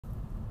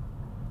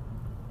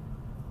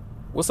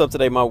What's up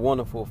today, my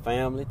wonderful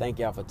family? Thank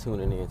y'all for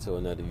tuning in to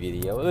another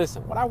video.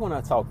 Listen, what I want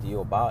to talk to you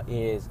about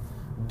is,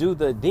 do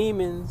the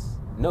demons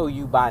know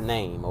you by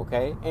name,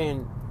 okay?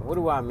 And what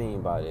do I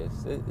mean by this?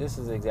 This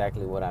is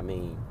exactly what I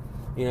mean.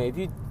 You know, if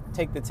you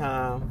take the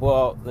time,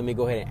 well, let me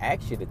go ahead and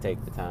ask you to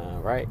take the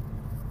time, right?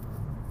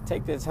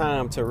 Take the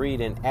time to read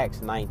in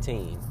Acts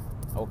 19,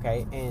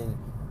 okay? And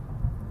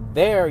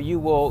there you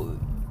will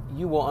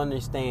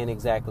understand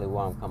exactly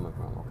where I'm coming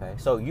from, okay?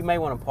 So you may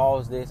want to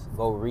pause this,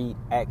 go read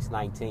Acts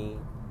 19,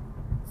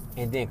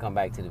 and then come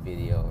back to the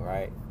video,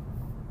 right?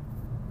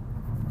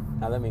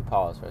 Now let me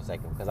pause for a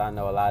second, because I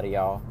know a lot of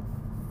y'all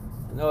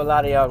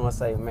gonna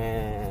say,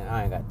 man,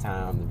 I ain't got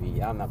time to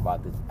be, I'm not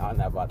about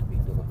to be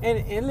doing.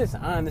 And listen,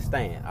 I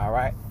understand, all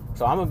right?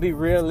 So I'm gonna be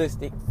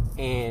realistic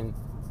and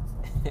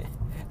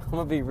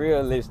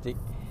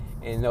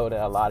know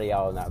that a lot of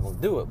y'all are not gonna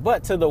do it.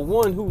 But to the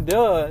one who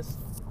does,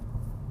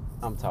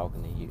 I'm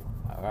talking to you,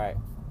 all right?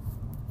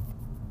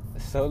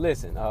 So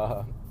listen,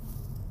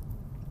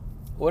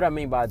 what I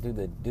mean by do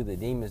the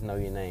demons know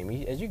your name?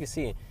 As you can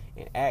see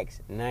in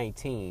Acts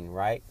 19,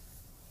 right?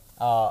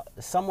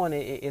 Someone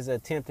is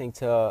attempting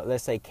to,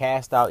 let's say,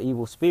 cast out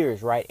evil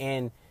spirits, right?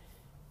 And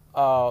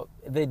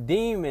the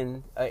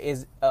demon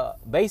is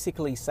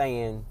basically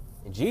saying,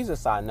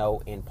 Jesus I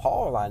know and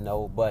Paul I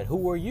know, but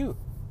who are you?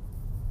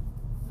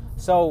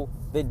 So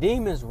the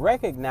demons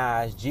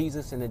recognize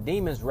Jesus and the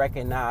demons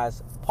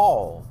recognize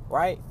Paul,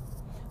 right?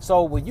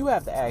 So what you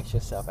have to ask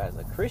yourself as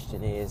a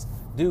Christian is,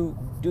 do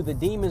the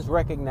demons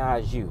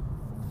recognize you?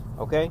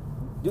 Okay?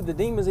 Do the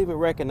demons even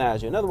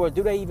recognize you? In other words,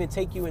 do they even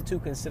take you into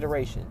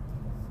consideration?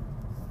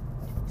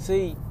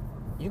 See,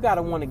 you got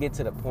to want to get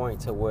to the point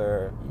to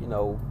where, you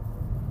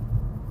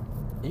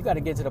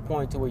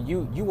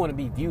want to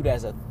be viewed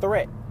as a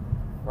threat,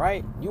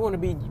 right? You want to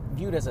be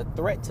viewed as a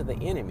threat to the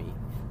enemy,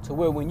 to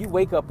where when you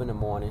wake up in the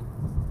morning,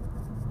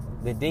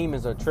 the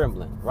demons are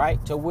trembling,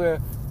 right? To where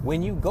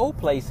when you go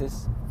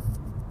places,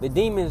 the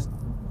demons,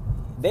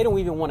 they don't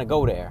even want to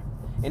go there.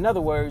 In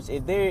other words,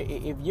 if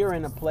you're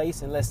in a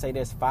place and let's say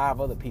there's 5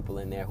 other people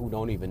in there who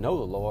don't even know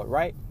the Lord,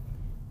 right?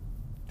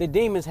 The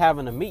demons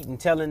having a meeting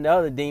telling the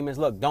other demons,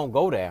 look, don't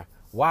go there.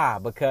 Why?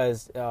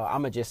 Because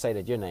I'm going to just say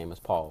that your name is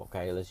Paul,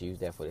 okay? Let's use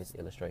that for this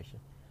illustration.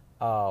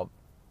 The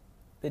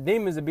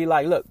demons would be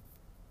like, look,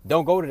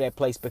 don't go to that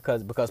place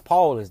because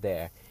Paul is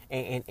there.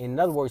 And in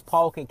other words,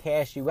 Paul can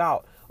cast you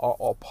out,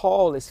 or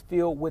Paul is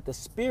filled with the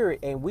Spirit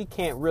and we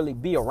can't really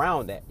be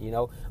around that,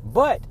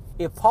 But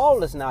if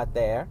Paul is not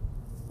there,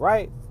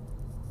 right,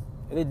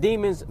 the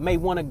demons may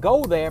want to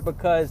go there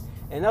because,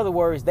 in other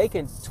words, they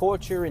can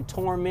torture and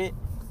torment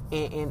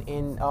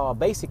and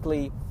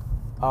basically,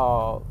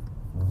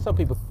 some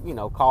people,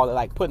 call it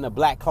like putting a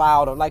black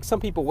cloud, or like some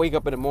people wake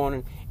up in the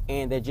morning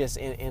and they're just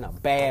in a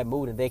bad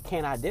mood and they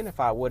can't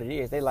identify what it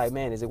is. They're like,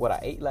 man, is it what I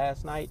ate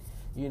last night?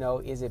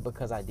 Is it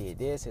because I did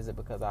this? Is it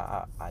because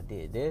I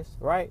did this?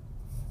 Right?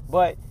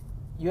 But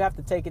you have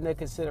to take into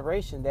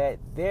consideration that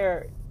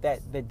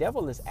the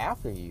devil is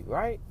after you,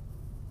 right?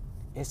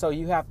 And so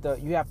you have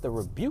to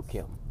rebuke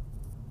him.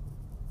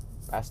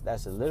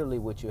 That's literally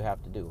what you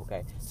have to do,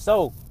 okay?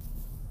 So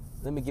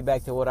let me get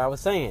back to what I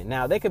was saying.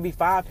 Now, there could be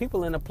 5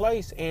 people in a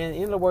place, and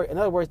in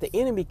other words, the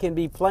enemy can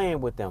be playing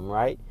with them,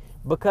 right?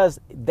 Because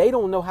they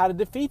don't know how to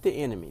defeat the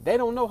enemy. They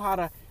don't know how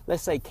to,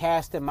 let's say,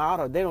 cast him out,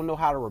 or they don't know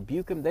how to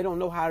rebuke him. They don't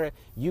know how to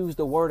use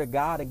the word of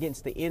God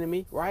against the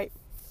enemy, right?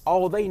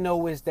 All they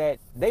know is that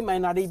they may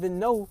not even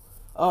know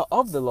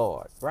of the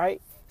Lord,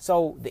 right?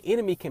 So the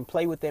enemy can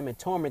play with them and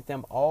torment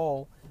them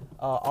all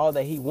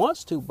that he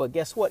wants to. But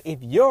guess what?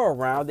 If you're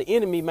around, the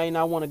enemy may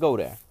not want to go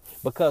there.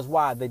 Because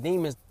why? The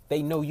demons,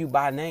 they know you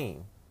by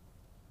name.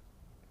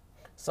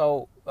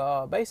 So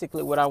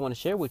basically what I want to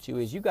share with you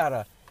is you got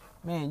to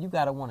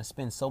want to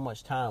spend so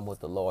much time with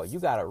the Lord. You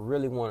got to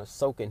really want to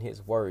soak in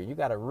his word. You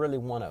got to really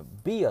want to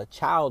be a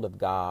child of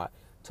God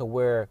to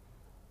where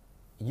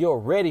you're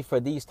ready for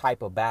these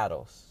type of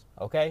battles.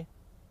 Okay?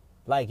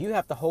 Like, you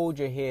have to hold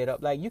your head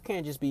up. Like, you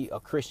can't just be a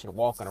Christian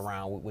walking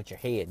around with your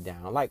head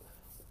down. Like,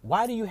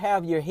 why do you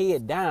have your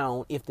head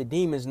down if the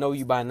demons know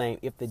you by name,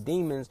 if the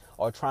demons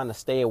are trying to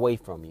stay away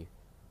from you?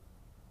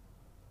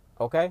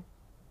 Okay?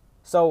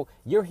 So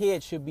your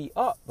head should be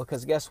up,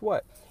 because guess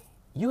what?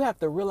 You have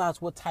to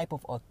realize what type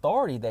of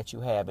authority that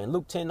you have. In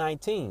Luke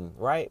 10:19,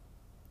 right?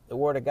 The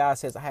word of God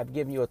says, I have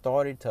given you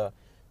authority to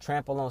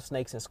trample on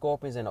snakes and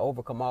scorpions and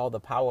overcome all the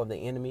power of the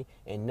enemy,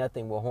 and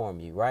nothing will harm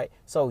you, right?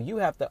 So you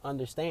have to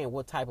understand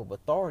what type of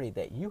authority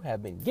that you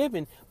have been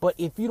given. But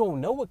if you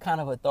don't know what kind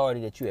of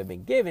authority that you have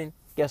been given,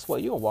 guess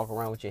what? You're going to walk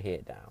around with your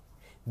head down.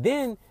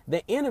 Then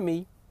the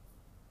enemy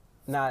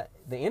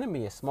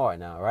is smart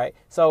now, right?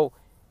 So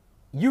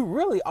you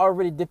really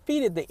already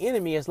defeated the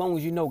enemy as long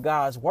as you know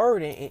God's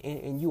word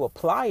and you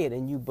apply it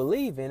and you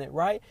believe in it,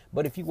 right?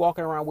 But if you're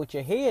walking around with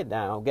your head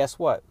down, guess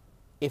what?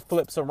 It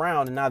flips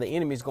around and now the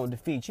enemy is going to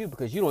defeat you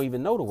because you don't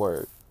even know the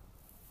word.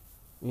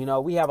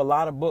 We have a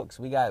lot of books.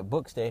 We got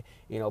books that,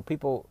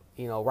 people,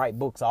 write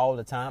books all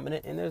the time.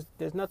 And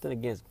there's nothing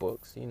against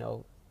books,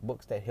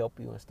 books that help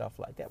you and stuff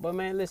like that. But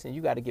man, listen,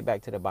 you got to get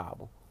back to the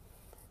Bible.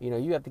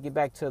 You have to get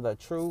back to the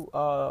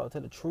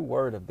true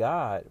word of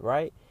God,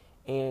 right?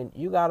 And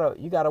you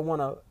gotta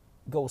want to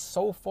go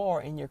so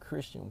far in your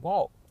Christian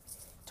walk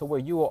to where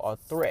you are a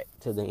threat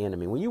to the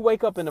enemy. When you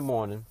wake up in the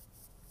morning,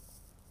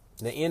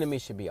 the enemy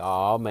should be,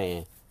 oh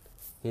man,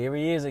 here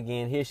he is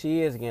again. Here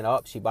she is again.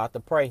 Up, she about to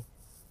pray.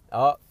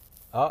 Up.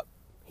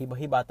 He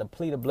about to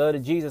plead the blood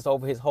of Jesus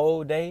over his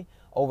whole day,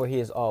 over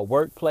his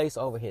workplace,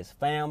 over his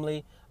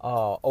family,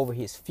 over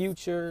his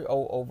future,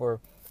 over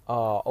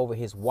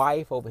his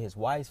wife, over his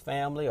wife's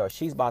family, or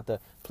she's about to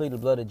plead the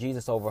blood of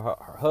Jesus over her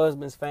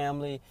husband's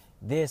family,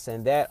 this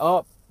and that.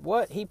 Up.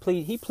 What? He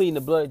pleading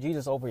the blood of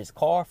Jesus over his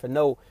car for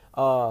no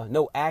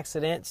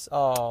accidents.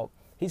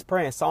 He's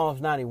praying Psalms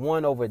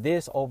 91 over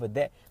this, over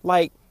that.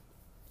 Like,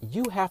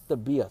 you have to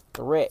be a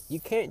threat. You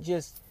can't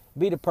just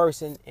be the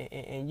person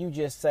and you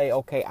just say,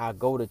 okay, I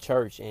go to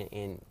church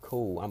and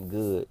cool, I'm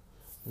good.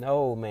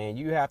 No, man,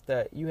 you have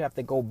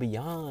to go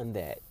beyond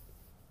that.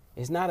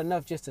 It's not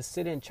enough just to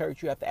sit in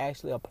church. You have to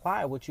actually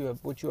apply what you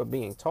are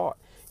being taught.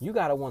 You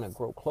got to want to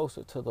grow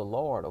closer to the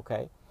Lord,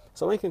 okay?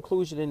 So in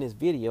conclusion, in this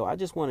video, I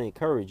just want to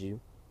encourage you,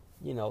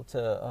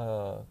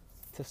 to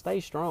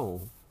stay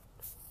strong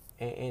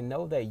and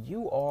know that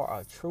you are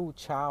a true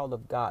child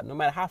of God. No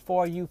matter how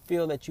far you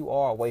feel that you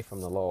are away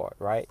from the Lord,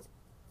 right?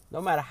 No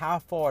matter how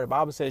far, the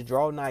Bible says,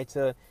 draw nigh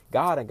to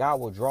God and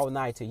God will draw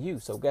nigh to you.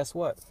 So guess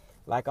what?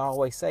 Like I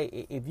always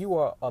say, if you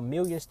are a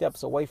million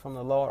steps away from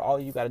the Lord, all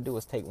you got to do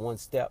is take one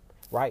step,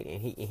 right? And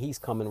he's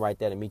coming right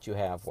there to meet you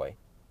halfway.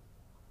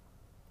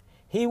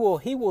 He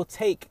will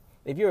take,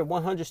 if you're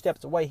 100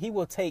 steps away, he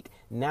will take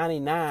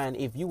 99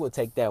 if you will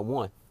take that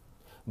one.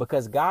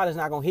 Because God is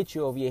not going to hit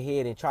you over your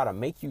head and try to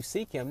make you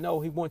seek him. No,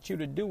 he wants you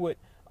to do it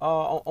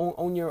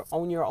on your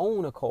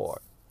own accord.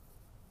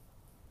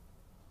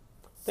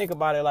 Think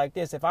about it like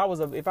this. If I was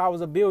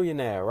a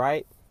billionaire,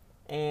 right,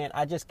 and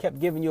I just kept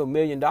giving you $1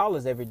 million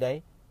every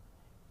day,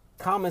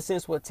 common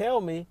sense would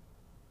tell me,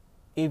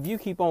 if you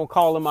keep on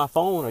calling my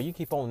phone or you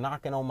keep on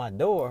knocking on my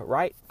door,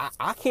 right,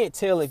 I can't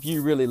tell if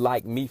you really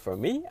like me for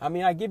me. I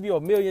mean, I give you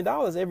 $1 million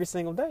every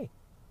single day.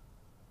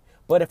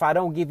 But if I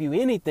don't give you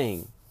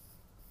anything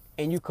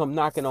and you come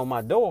knocking on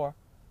my door,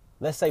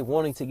 let's say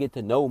wanting to get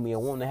to know me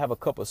or wanting to have a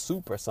cup of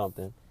soup or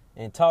something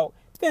and talk,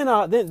 then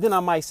I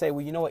might say,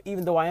 well, you know what,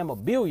 even though I am a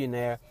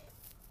billionaire,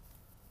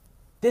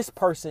 this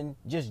person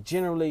just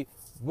generally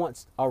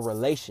wants a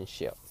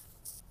relationship,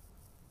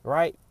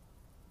 right?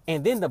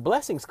 And then the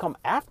blessings come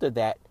after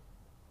that,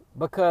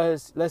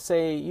 because let's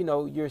say,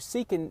 you're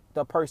seeking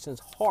the person's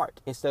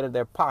heart instead of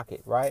their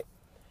pocket, right?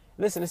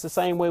 Listen, it's the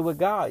same way with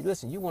God.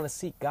 Listen, you want to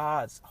seek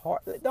God's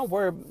heart. Don't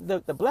worry,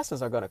 the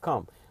blessings are going to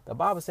come. The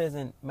Bible says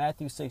in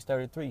Matthew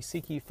 6:33,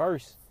 seek ye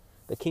first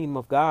the kingdom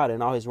of God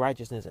and all his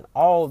righteousness, and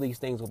all these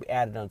things will be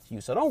added unto you.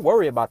 So don't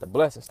worry about the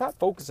blessings. Stop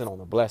focusing on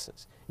the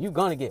blessings. You're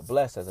going to get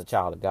blessed as a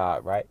child of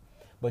God, right?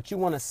 But you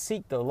want to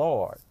seek the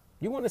Lord.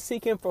 You want to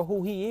seek him for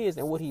who he is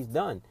and what he's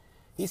done.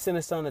 He sent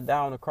his son to die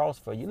on the cross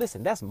for you.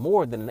 Listen, that's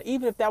more than enough.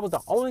 Even if that was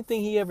the only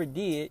thing he ever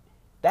did,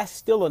 that's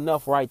still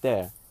enough right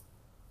there.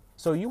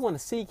 So you want to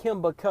seek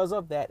him because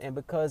of that, and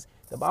because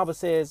the Bible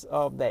says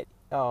that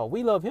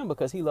we love him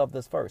because he loved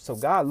us first. So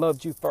God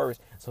loved you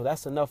first. So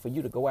that's enough for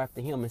you to go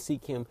after him and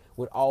seek him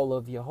with all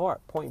of your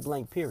heart, point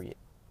blank, period.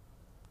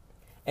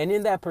 And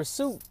in that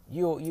pursuit,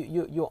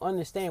 you'll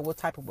understand what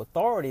type of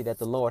authority that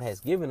the Lord has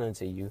given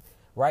unto you,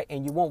 right?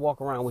 And you won't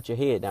walk around with your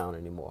head down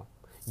anymore.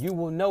 You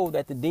will know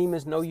that the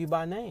demons know you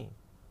by name,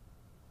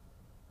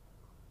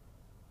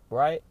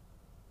 right?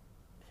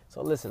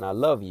 So listen, I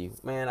love you,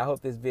 man. I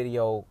hope this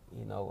video,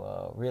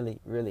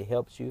 really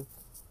helps you.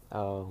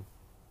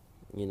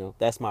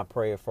 That's my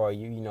prayer for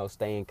you.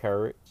 Stay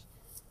encouraged.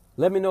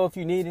 Let me know if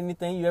you need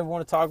anything. You ever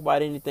want to talk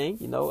about anything,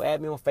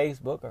 add me on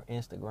Facebook or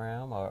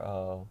Instagram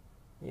or,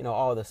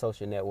 all the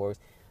social networks.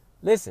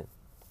 Listen,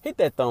 hit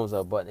that thumbs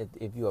up button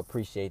if you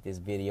appreciate this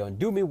video, and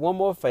do me one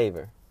more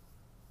favor.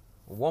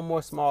 One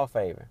more small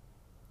favor.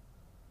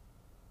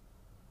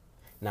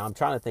 Now, I'm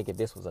trying to think if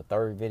this was a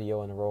third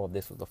video in a row or if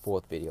this was the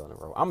fourth video in a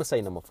row. I'm going to say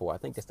number 4. I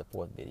think it's the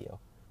 4th video.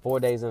 4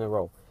 days in a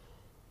row.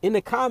 In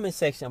the comment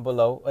section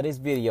below of this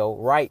video,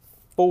 write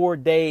 4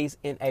 days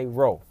in a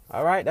row.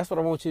 All right? That's what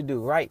I want you to do.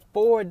 Write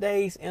 4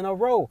 days in a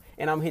row.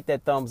 And I'm going to hit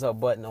that thumbs up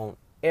button on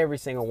every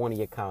single one of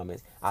your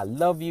comments. I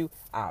love you.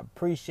 I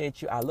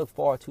appreciate you. I look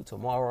forward to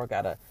tomorrow. I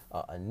got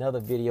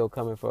another video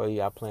coming for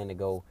you. I plan to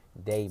go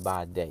day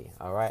by day.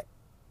 All right?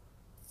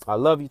 I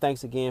love you.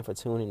 Thanks again for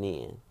tuning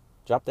in.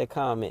 Drop that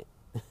comment.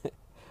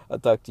 I'll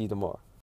talk to you tomorrow.